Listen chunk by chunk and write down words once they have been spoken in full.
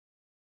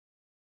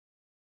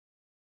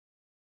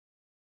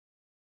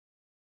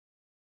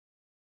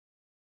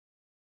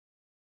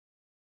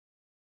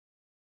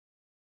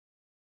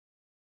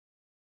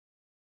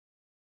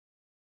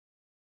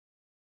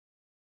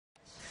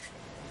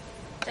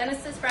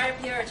Genesis Breyer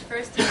P-Orridge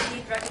first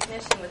received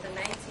recognition with the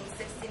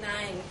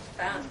 1969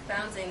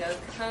 founding of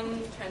Come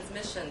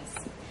Transmissions,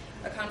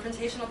 a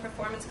confrontational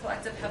performance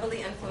collective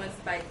heavily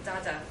influenced by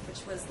Dada,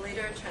 which was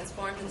later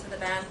transformed into the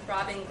band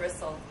Throbbing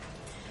Gristle.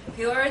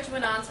 P-Orridge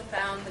went on to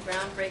found the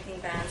groundbreaking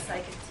band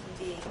Psychic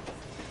TV.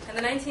 In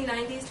the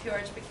 1990s,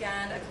 P-Orridge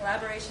began a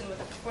collaboration with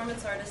the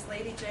performance artist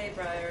Lady J.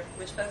 Breyer,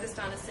 which focused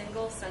on a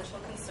single central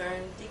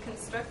concern,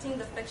 deconstructing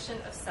the fiction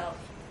of self.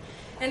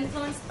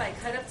 Influenced by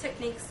cut-up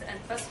techniques and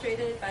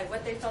frustrated by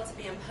what they felt to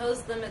be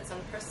imposed limits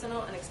on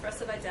personal and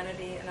expressive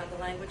identity and on the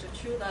language of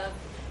true love,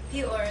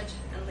 P-Orridge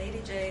and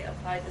Lady J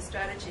applied the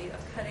strategy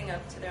of cutting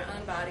up to their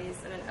own bodies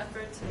in an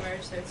effort to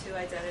merge their two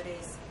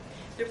identities.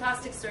 Through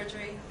plastic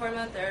surgery,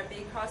 hormone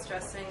therapy,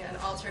 cross-dressing, and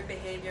altered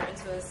behavior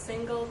into a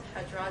single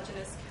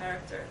heterogeneous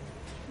character,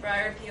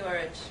 Breyer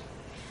P-Orridge.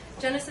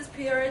 Genesis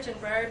P-Orridge and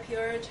Breyer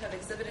P-Orridge have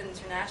exhibited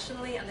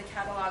internationally, and the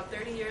catalog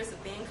 30 Years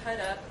of Being Cut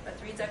Up, a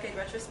 3-decade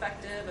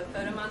retrospective, a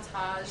photo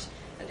montage,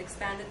 and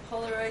expanded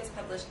Polaroids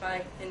published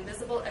by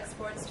Invisible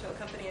Exports to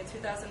accompany a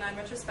 2009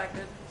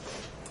 retrospective,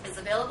 is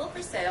available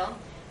for sale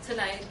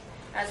tonight,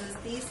 as is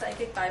The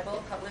Psychic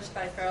Bible, published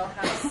by Feral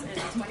House in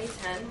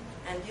 2010,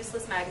 and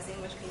Useless Magazine,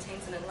 which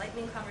contains an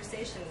enlightening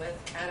conversation with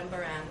Adam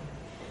Baran.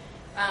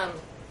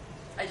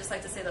 I'd just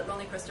like to say that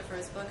Lonely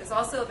Christopher's book is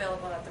also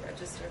available at the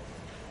Register.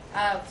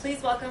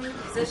 Please welcome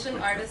musician,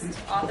 artist,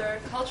 author,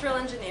 cultural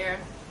engineer,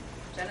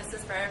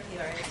 Genesis Breyer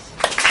P-Orridge.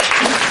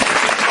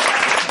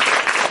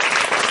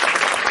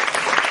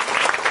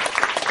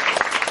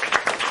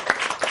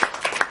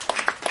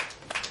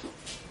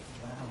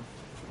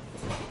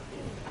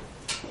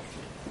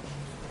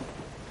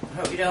 I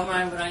hope you don't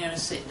mind, but I'm going to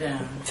sit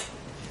down.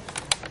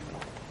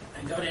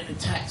 I got in a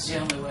taxi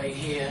on the way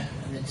here,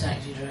 and the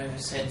taxi driver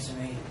said to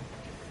me,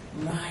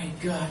 "My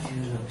God,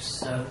 you look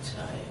so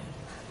tired."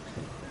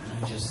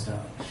 And I just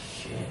thought,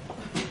 shit.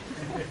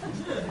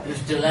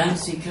 If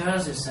Delancey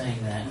cars are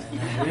saying that, then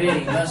I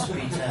really must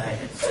be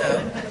tired.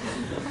 So,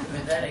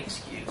 with that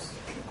excuse,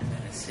 I'm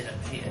going to sit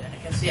up here, and I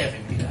can see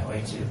everybody that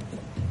way too.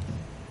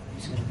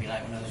 It's going to be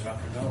like one of those rock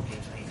and roll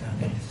gigs where you can't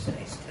get to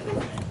stay still,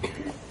 isn't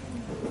it?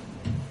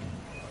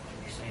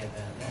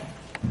 About that.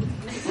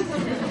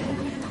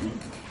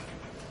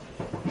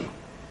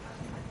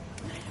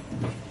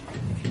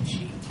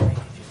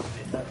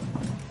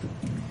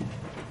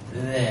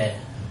 There.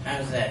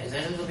 How's that? Is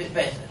that a little bit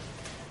better?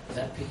 Is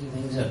that picking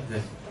things up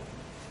good?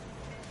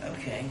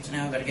 Okay, so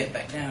now I've got to get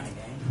back down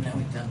again. Now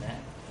we've done that.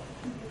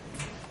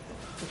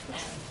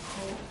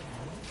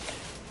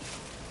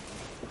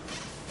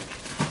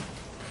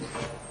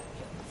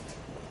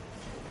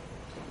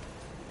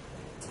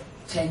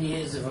 10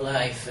 years of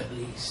life at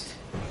least.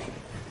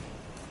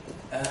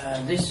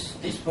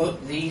 This book,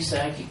 The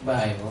Psychic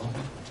Bible,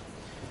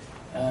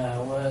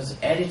 was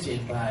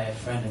edited by a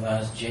friend of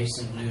ours,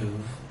 Jason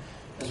Louvre,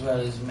 as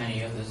well as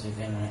many others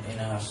in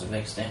our sort of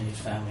extended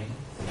family.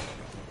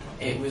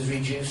 It was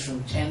reduced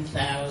from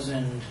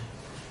 10,000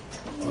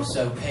 or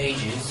so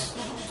pages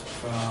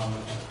from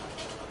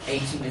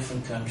 80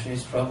 different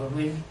countries,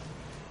 probably,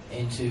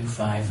 into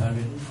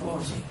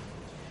 540.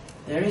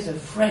 There is a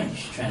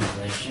French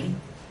translation,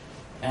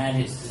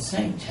 and it's the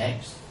same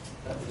text,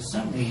 but for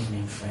some reason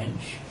in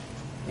French,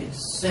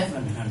 it's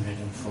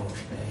 740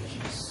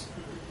 pages.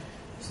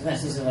 So that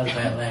says a lot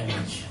about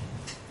language.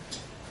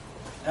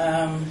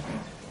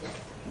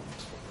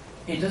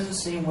 It doesn't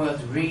seem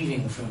worth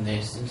reading from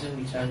this until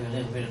we tell you a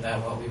little bit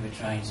about what we were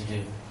trying to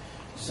do.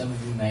 Some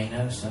of you may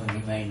know, some of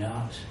you may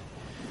not.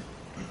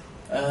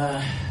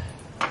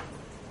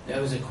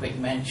 There was a quick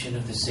mention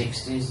of the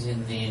 60s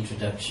in the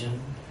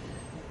introduction.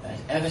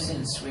 Ever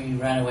since we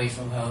ran away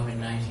from home in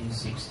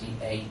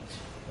 1968,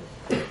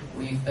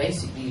 we've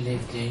basically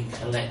lived in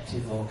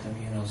collective or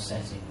communal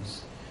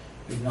settings.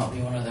 We've not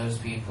been one of those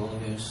people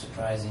who,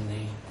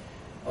 surprisingly,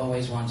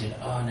 always wanted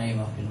our name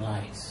up in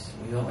lights.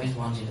 We always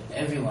wanted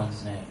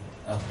everyone's name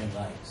up in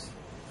lights.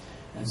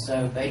 And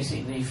so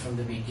basically from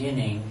the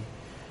beginning,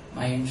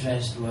 my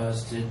interest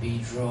was to be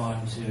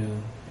drawn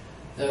to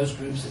those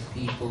groups of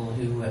people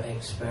who were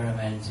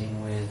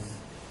experimenting with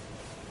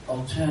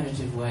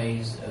alternative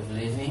ways of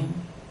living,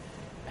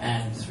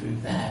 and through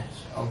that,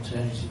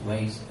 alternative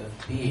ways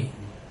of being.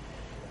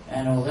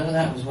 And although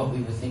that was what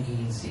we were thinking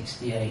in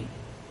 '68,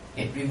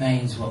 it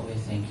remains what we're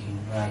thinking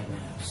right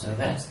now. So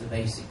that's the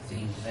basic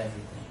theme of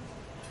everything.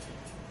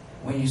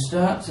 When you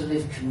start to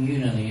live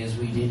communally, as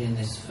we did in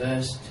this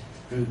first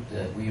group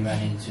that we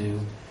ran into,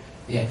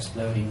 the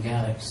Exploding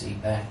Galaxy,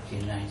 back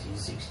in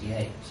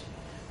 1968,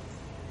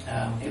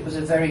 it was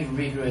a very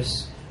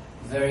rigorous,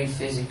 very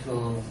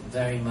physical,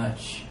 very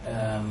much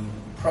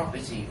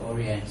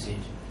property-oriented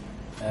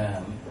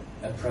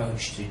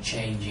approach to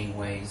changing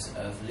ways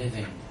of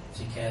living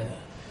together.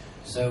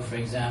 So, for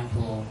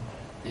example,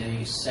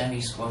 the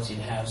semi-squatted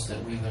house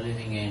that we were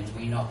living in,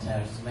 we knocked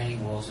out as many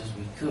walls as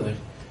we could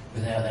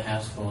without the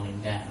house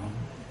falling down.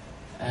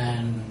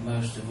 And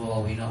most of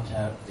all, we knocked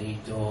out the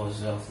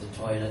doors of the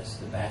toilets,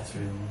 the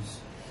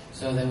bathrooms.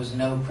 So there was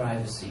no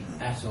privacy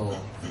at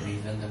all for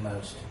even the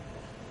most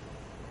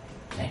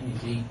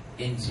technically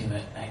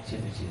intimate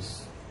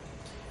activities.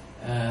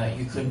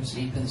 You couldn't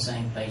sleep in the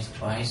same place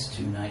twice,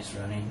 2 nights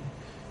running.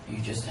 You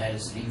just had a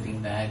sleeping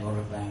bag or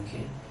a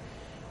blanket.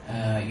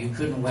 You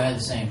couldn't wear the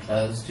same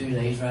clothes 2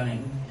 days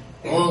running.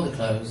 All the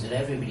clothes that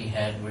everybody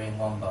had were in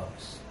one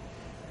box.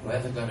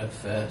 Whoever got up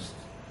first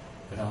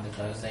put on the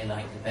clothes they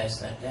liked the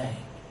best that day.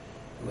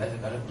 Whoever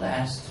got up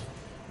last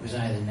was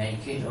either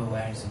naked or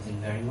wearing something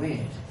very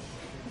weird.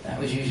 That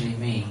was usually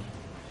me.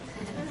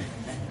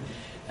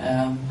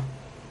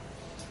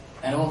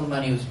 And all the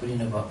money was put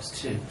in a box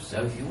too.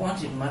 So if you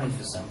wanted money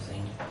for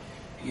something,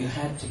 you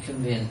had to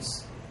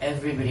convince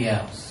everybody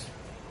else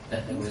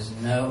that there was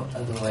no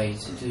other way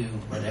to do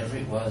whatever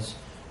it was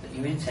that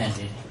you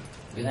intended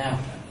without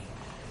money.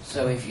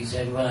 So if you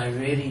said, well, I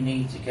really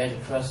need to get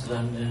across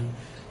London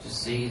to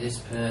see this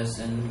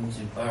person,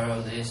 to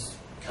borrow this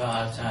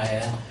car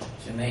tyre,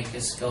 to make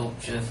a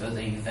sculpture for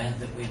the event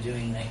that we're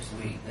doing next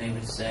week, they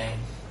would say,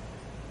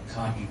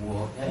 can't you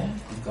walk there?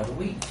 You've got a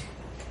week.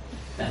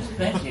 That's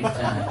plenty of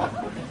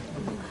time.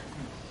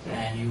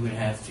 And you would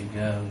have to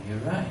go, you're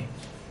right.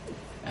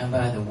 And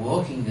by the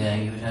walking there,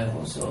 you would have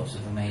all sorts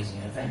of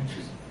amazing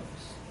adventures,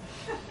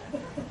 of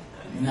course.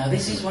 Now,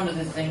 this is one of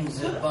the things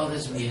that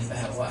bothers me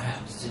about what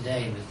happens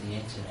today with the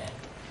internet.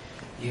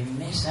 You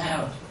miss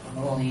out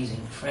on all these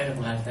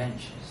incredible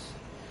adventures.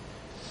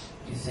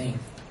 You think,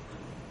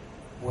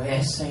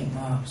 where's St.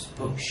 Mark's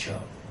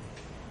Bookshop?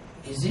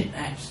 Is it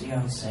actually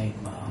on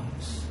St.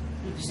 Mark's?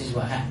 This is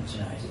what happened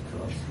tonight, of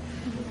course.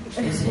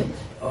 Is it,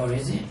 or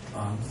is it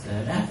on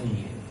 3rd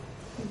Avenue?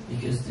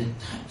 Because the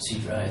taxi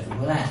driver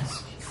will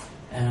ask,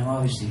 and I'm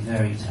obviously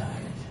very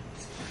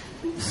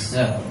tired.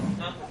 So,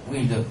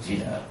 we looked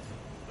it up,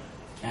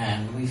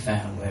 and we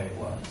found where it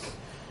was.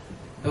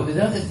 But with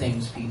other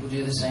things, people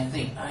do the same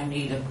thing. I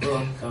need a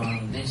book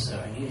on this, or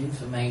I need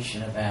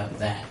information about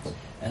that,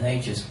 and they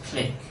just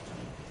click.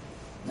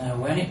 Now,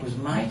 when it was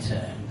my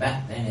turn,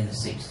 back then in the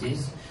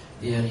 60s,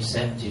 the early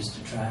 70s,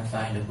 to try and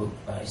find a book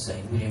by,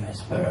 say, William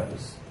S.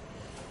 Burroughs,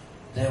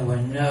 there were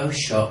no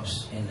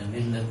shops in the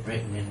middle of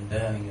Britain, in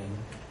Birmingham,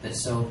 that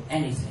sold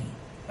anything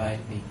by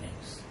the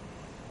beatniks.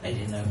 They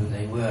didn't know who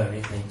they were.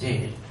 If they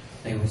did,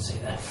 they would say,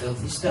 that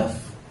filthy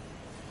stuff.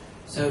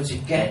 So to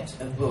get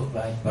a book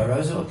by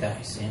Burroughs or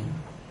Gysin,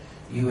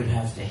 you would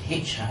have to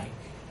hitchhike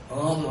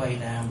all the way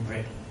down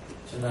Britain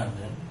to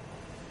London,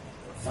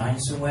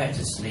 find somewhere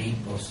to sleep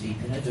or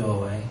sleep in a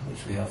doorway,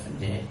 which we often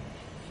did,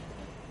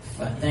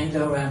 but then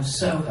go around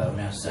Soho.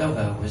 Now,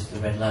 Soho was the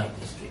red light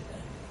district then.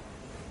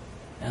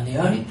 And the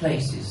only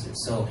places that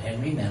sold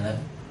Henry Miller,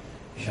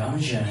 Jean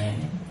Genet,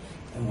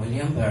 and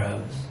William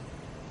Burroughs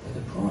were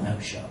the porno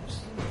shops,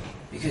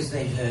 because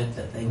they'd heard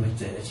that they were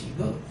dirty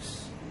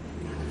books.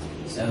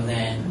 So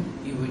then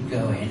you would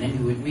go in and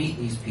you would meet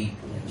these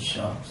people in the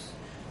shops,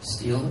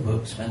 steal the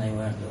books when they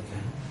weren't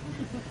looking,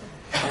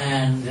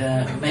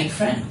 and make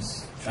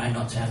friends. Try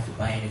not to have to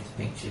buy any of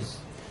the pictures.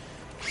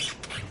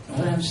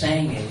 What I'm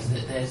saying is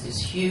that there's this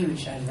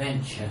huge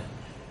adventure.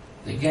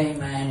 The gay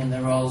man in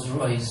the Rolls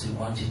Royce who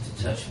wanted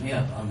to touch me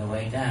up on the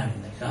way down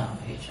in the car,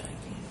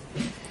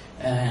 hitchhiking.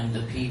 And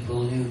the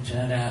people who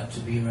turned out to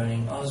be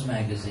running Oz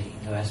magazine,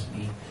 who asked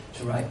me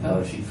to write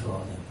poetry for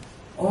them.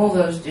 All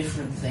those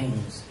different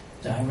things,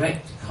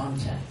 direct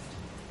contact,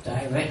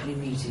 directly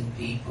meeting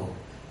people,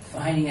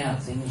 finding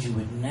out things you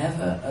would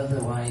never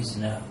otherwise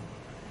know.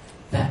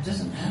 That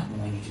doesn't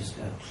happen when you just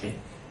go click.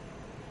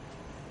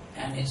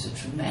 And it's a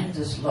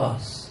tremendous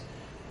loss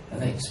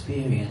of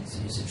experience.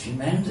 It's a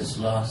tremendous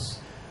loss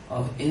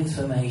of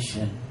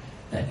information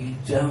that you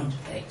don't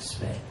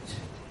expect.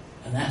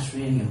 And that's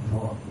really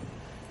important.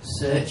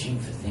 Searching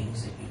for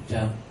things that you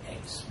don't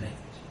expect.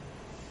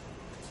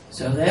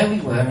 So there we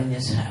were in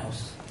this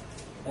house,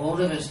 all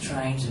of us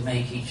trying to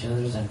make each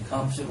other as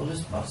uncomfortable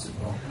as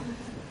possible.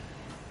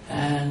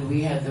 And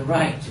we had the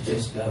right to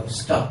just go,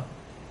 stop.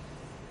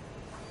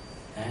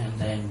 And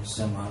then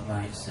someone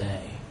might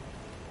say,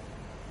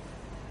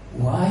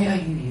 why are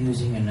you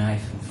using a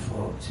knife and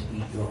fork to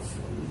eat your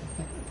food?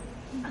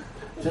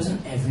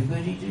 Doesn't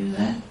everybody do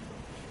that?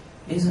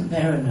 Isn't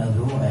there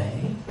another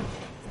way?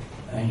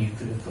 And you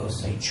could, of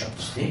course, say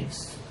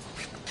chopsticks.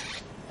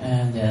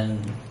 And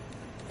then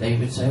they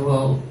would say,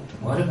 well,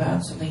 what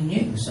about something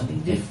new,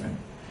 something different?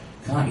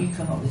 Can't you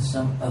come up with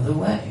some other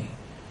way?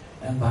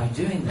 And by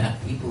doing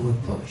that, people were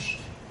pushed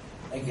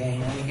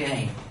again and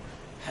again.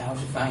 How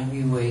to find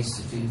new ways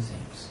to do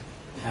things.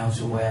 How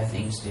to wear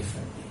things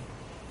differently.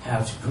 How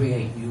to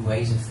create new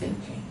ways of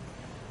thinking.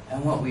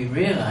 And what we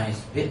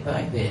realized bit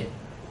by bit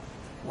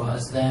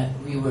was that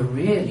we were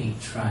really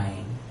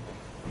trying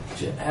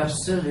to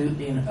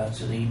absolutely and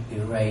utterly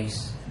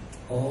erase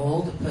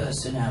all the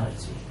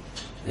personality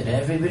that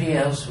everybody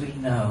else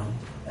we'd known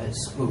at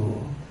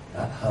school,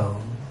 at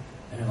home,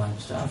 and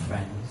amongst our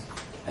friends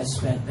had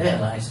spent their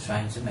lives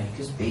trying to make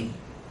us be.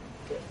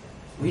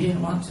 We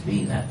didn't want to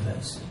be that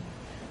person.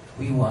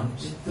 We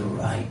wanted the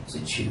right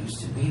to choose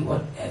to be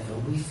whatever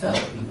we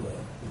felt we were.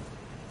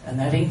 And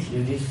that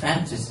included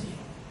fantasy.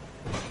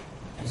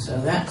 And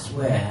so that's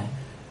where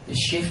the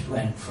shift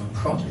went from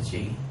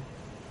property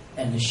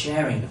and the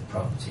sharing of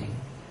property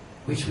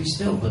which we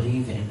still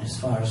believe in as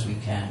far as we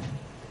can,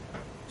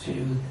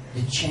 to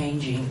the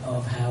changing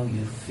of how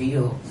you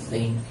feel,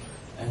 think,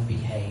 and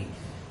behave.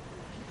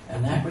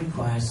 And that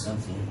requires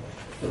something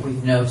that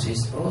we've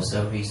noticed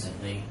also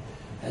recently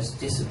has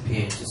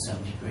disappeared to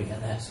some degree,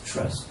 and that's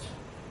trust.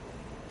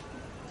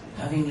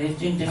 Having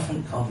lived in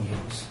different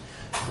communes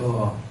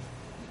for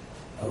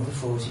over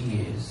 40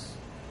 years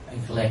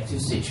and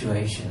collective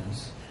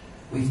situations,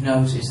 we've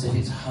noticed that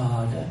it's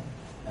harder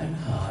and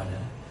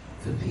harder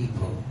for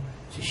people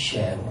to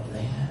share what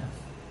they have.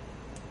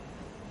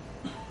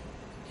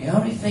 The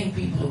only thing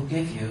people will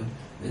give you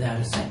without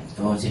a second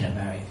thought in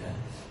America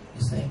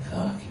is their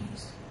car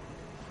keys.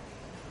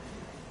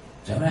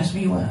 Don't ask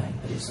me why,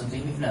 but it's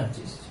something we've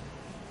noticed.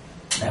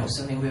 That was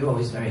something we were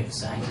always very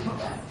excited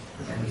about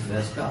when we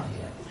first got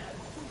here.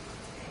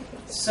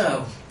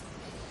 So,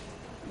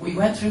 we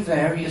went through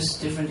various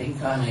different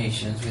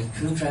incarnations with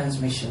true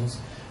transmissions.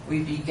 We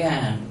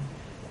began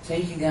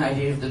taking the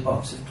idea of the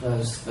box of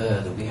clothes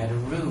further. We had a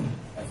room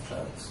of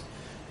clothes.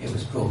 It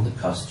was called the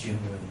costume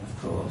room,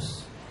 of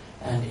course.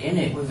 And in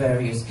it were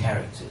various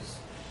characters,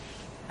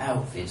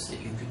 outfits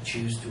that you could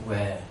choose to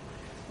wear.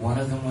 One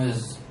of them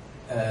was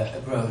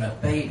a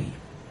grown-up baby.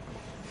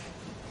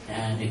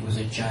 And it was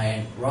a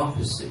giant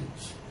romper suit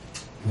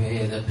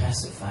with a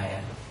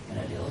pacifier and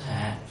a little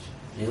hat,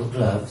 little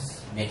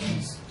gloves,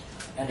 mittens,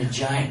 and a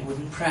giant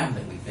wooden pram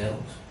that we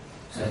built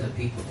so that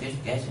people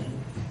could get in,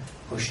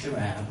 pushed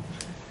around.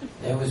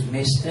 There was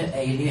Mr.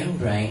 Alien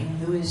Brain,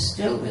 who is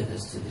still with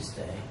us to this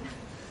day.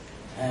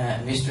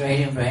 Mr.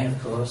 Alien Brain,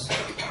 of course,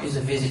 is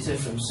a visitor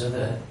from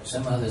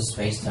some other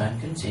space-time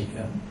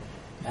continuum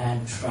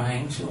and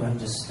trying to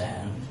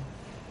understand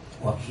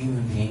what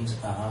human beings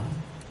are,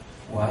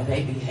 why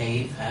they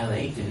behave how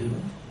they do,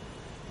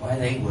 why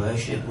they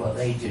worship what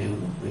they do,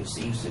 which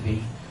seems to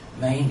be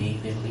mainly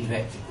little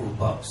electrical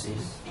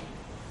boxes.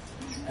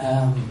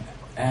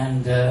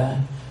 And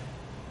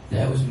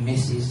there was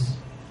Mrs.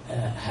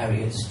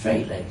 Harriet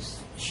Straitlaced.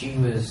 She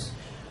was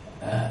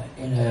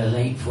in her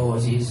late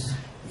 40s,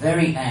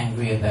 very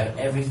angry about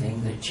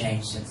everything that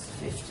changed since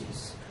the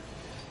 50s.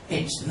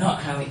 It's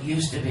not how it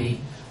used to be.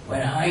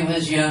 When I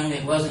was young,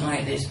 it wasn't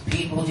like this.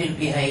 People didn't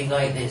behave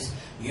like this.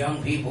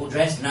 Young people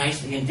dressed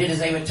nicely and did as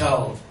they were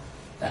told.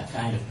 That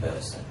kind of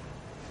person.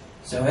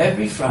 So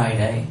every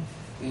Friday,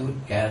 we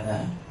would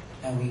gather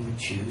and we would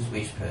choose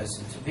which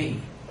person to be.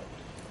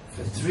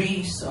 For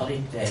 3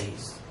 solid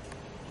days,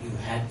 you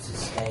had to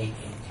stay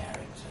in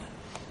character.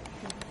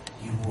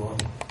 You wore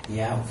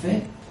the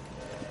outfit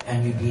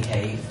and you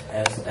behaved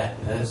as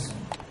that person.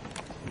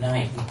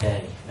 Night and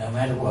day, no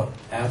matter what,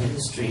 out in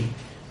the street,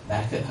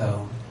 back at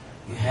home,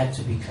 you had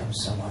to become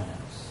someone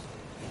else.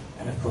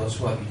 And of course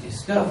what you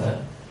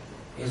discover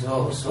is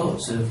all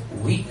sorts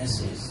of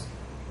weaknesses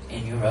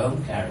in your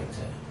own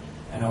character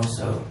and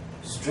also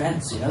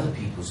strengths in other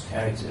people's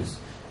characters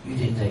you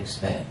didn't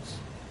expect.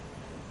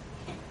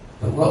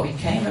 But what we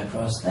came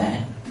across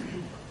then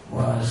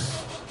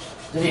was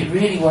that it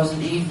really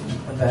wasn't even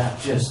about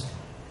just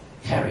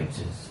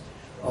characters,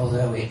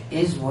 although it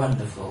is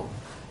wonderful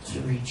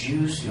to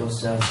reduce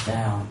yourself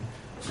down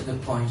to the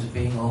point of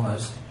being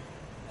almost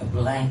a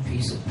blank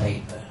piece of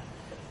paper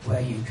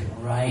where you can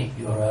write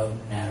your own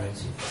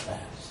narrative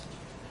fast.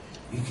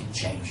 You can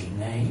change your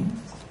name,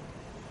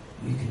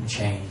 you can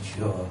change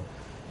your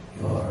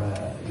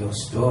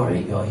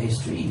story, your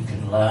history, you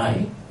can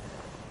lie,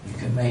 you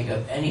can make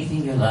up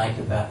anything you like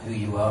about who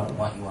you are and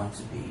what you want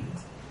to be,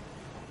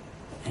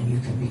 and you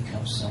can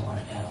become someone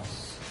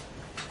else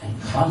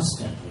and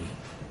constantly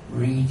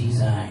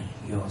redesign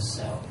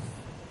yourself.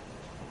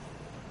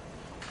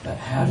 But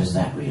how does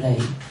that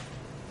relate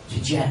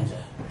to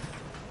gender?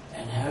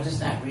 And how does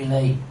that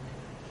relate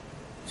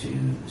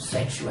to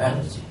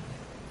sexuality?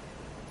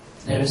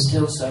 There are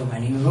still so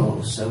many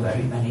rules, so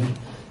very many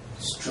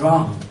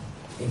strong,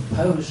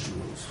 imposed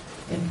rules,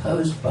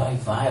 imposed by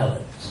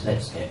violence.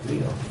 Let's get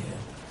real here.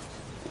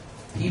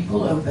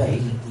 People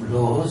obey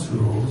laws,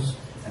 rules,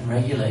 and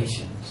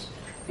regulations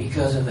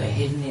because of a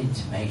hidden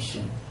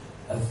intimation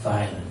of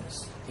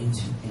violence,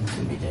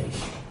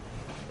 intimidation.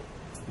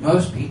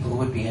 Most people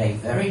would behave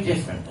very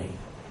differently,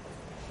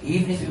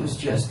 even if it was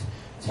just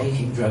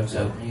taking drugs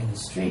openly in the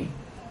street,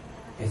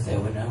 if there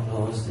were no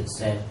laws that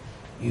said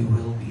you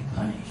will be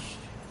punished.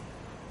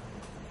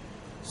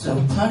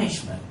 So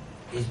punishment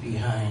is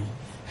behind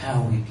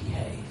how we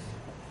behave.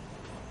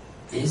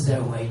 Is there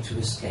a way to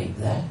escape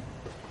that?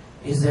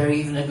 Is there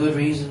even a good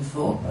reason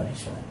for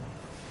punishment?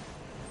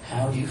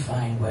 How do you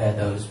find where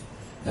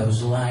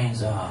those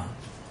lines are?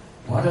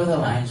 What are the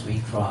lines we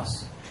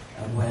cross,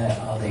 and where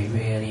are they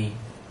really?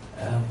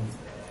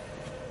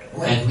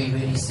 Where do we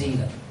really see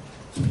them?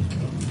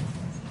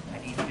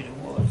 I need a bit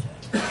of water.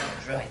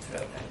 Dry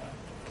throat.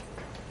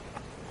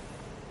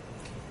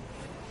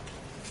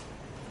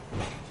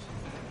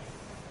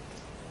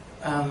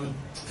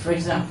 For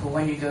example,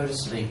 when you go to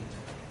sleep,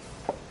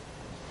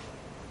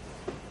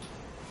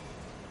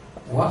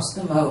 what's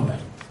the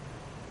moment,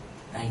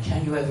 and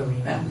can you ever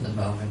remember the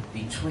moment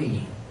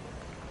between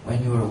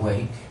when you were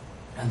awake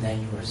and then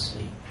you were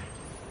asleep?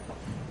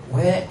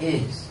 Where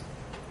is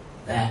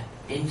that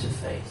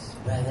interface,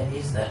 where there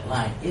is that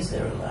line. Is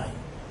there a line?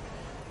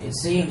 It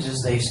seems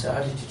as they've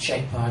started to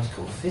check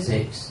particle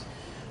physics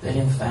that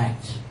in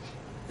fact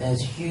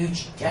there's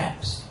huge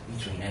gaps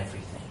between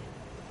everything.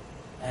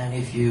 And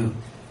if you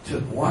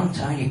took one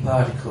tiny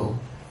particle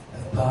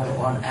of part of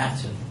one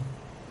atom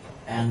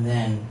and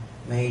then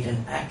made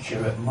an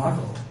accurate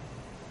model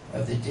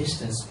of the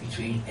distance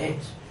between it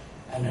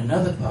and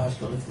another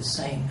particle of the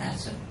same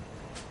atom,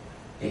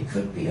 it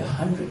could be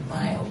 100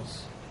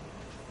 miles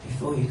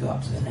before you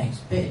got to the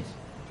next bit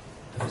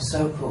of a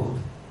so-called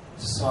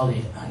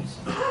solid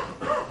item.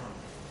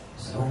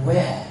 So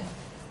where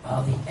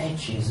are the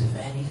edges of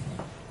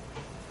anything?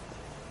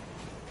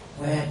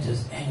 Where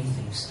does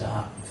anything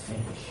start and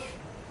finish?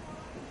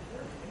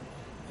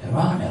 There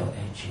are no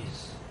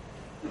edges.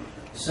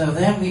 So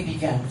then we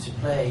began to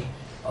play,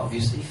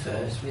 obviously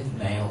first with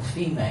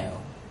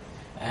male-female,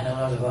 and a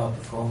lot of our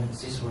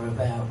performances were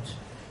about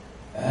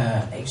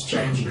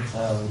exchanging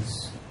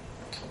clothes,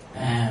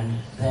 and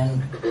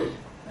then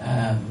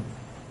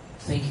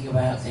thinking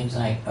about things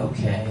like,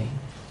 okay,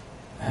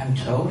 I'm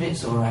told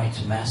it's all right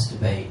to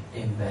masturbate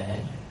in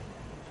bed,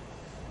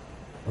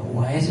 but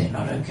why is it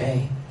not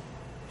okay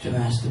to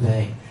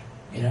masturbate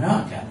in an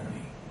art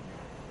gallery?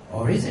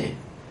 Or is it?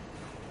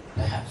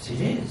 Perhaps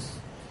it is.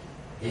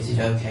 Is it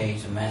okay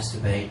to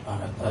masturbate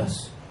on a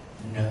bus?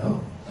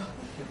 No.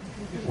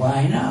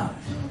 Why not?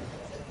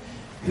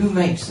 Who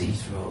makes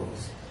these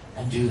rules,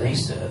 and do they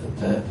serve a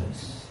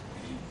purpose?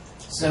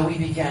 So we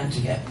began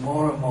to get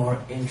more and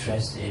more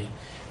interested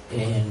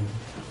in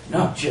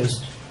not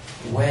just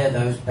where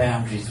those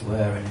boundaries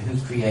were and who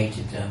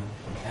created them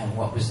and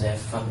what was their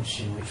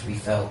function, which we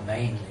felt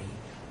mainly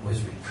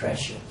was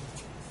repression,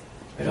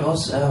 but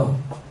also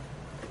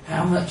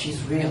how much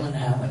is real and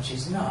how much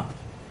is not.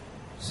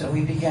 So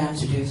we began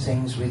to do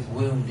things with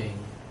wounding.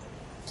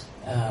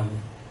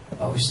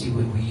 Obviously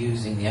we were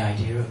using the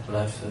idea of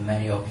blood for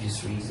many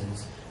obvious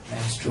reasons: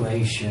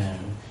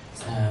 menstruation,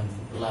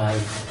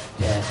 life,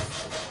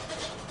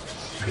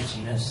 death,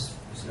 prettiness,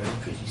 it's very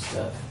pretty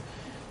stuff.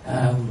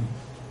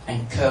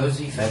 And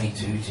Cozy, Feli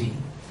Tutti,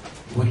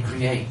 would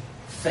create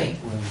fake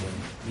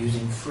wounding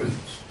using fruit,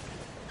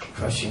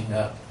 crushing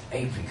up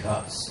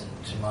apricots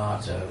and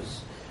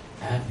tomatoes,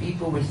 and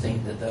people would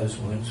think that those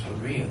wounds were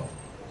real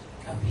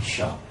and be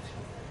shocked.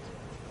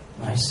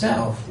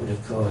 Myself would,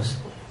 of course,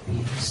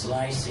 be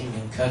slicing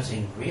and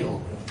cutting real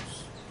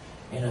wounds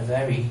in a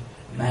very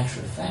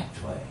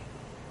matter-of-fact way,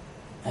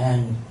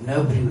 and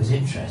nobody was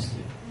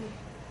interested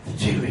for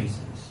two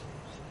reasons.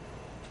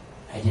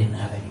 I didn't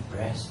have any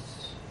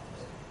breasts,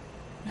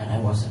 and I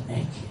wasn't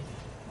naked.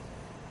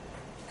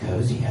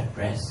 Cozy had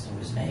breasts and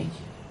was naked,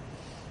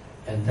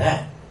 and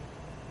that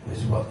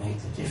was what made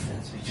the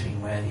difference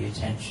between where the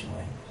attention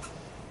went,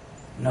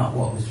 not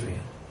what was real.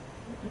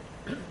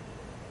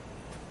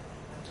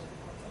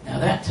 Now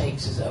that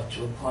takes us up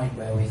to a point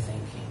where we're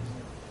thinking,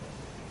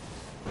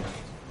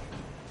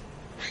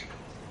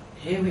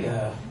 here we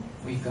are,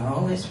 we've gone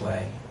all this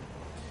way,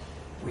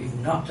 we've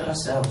knocked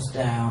ourselves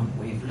down,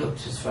 we've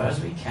looked as far as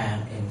we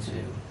can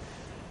into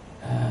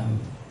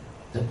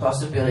the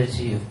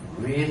possibility of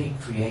really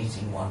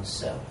creating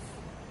oneself.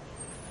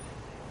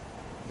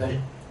 But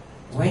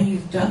when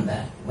you've done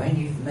that, when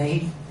you've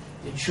made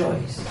the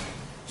choice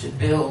to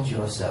build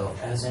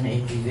yourself as an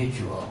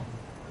individual,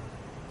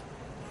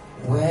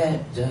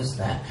 where does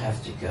that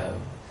have to go?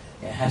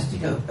 It has to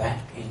go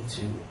back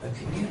into a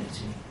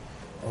community,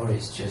 or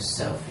it's just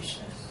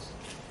selfishness,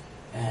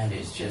 and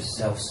it's just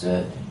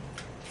self-serving.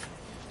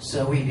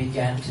 So we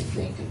began to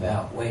think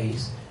about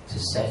ways to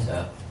set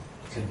up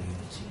community.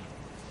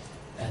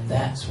 And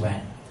that's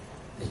when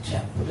the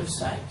Temple of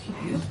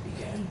Psychic Youth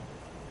began.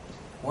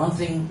 One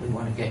thing we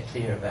want to get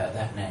clear about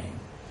that name.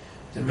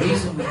 The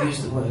reason we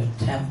used the word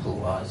temple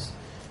was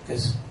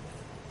because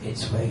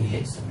it's where you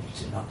hit somebody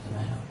to knock them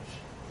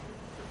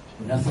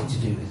out. Nothing to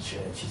do with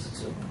churches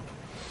at all.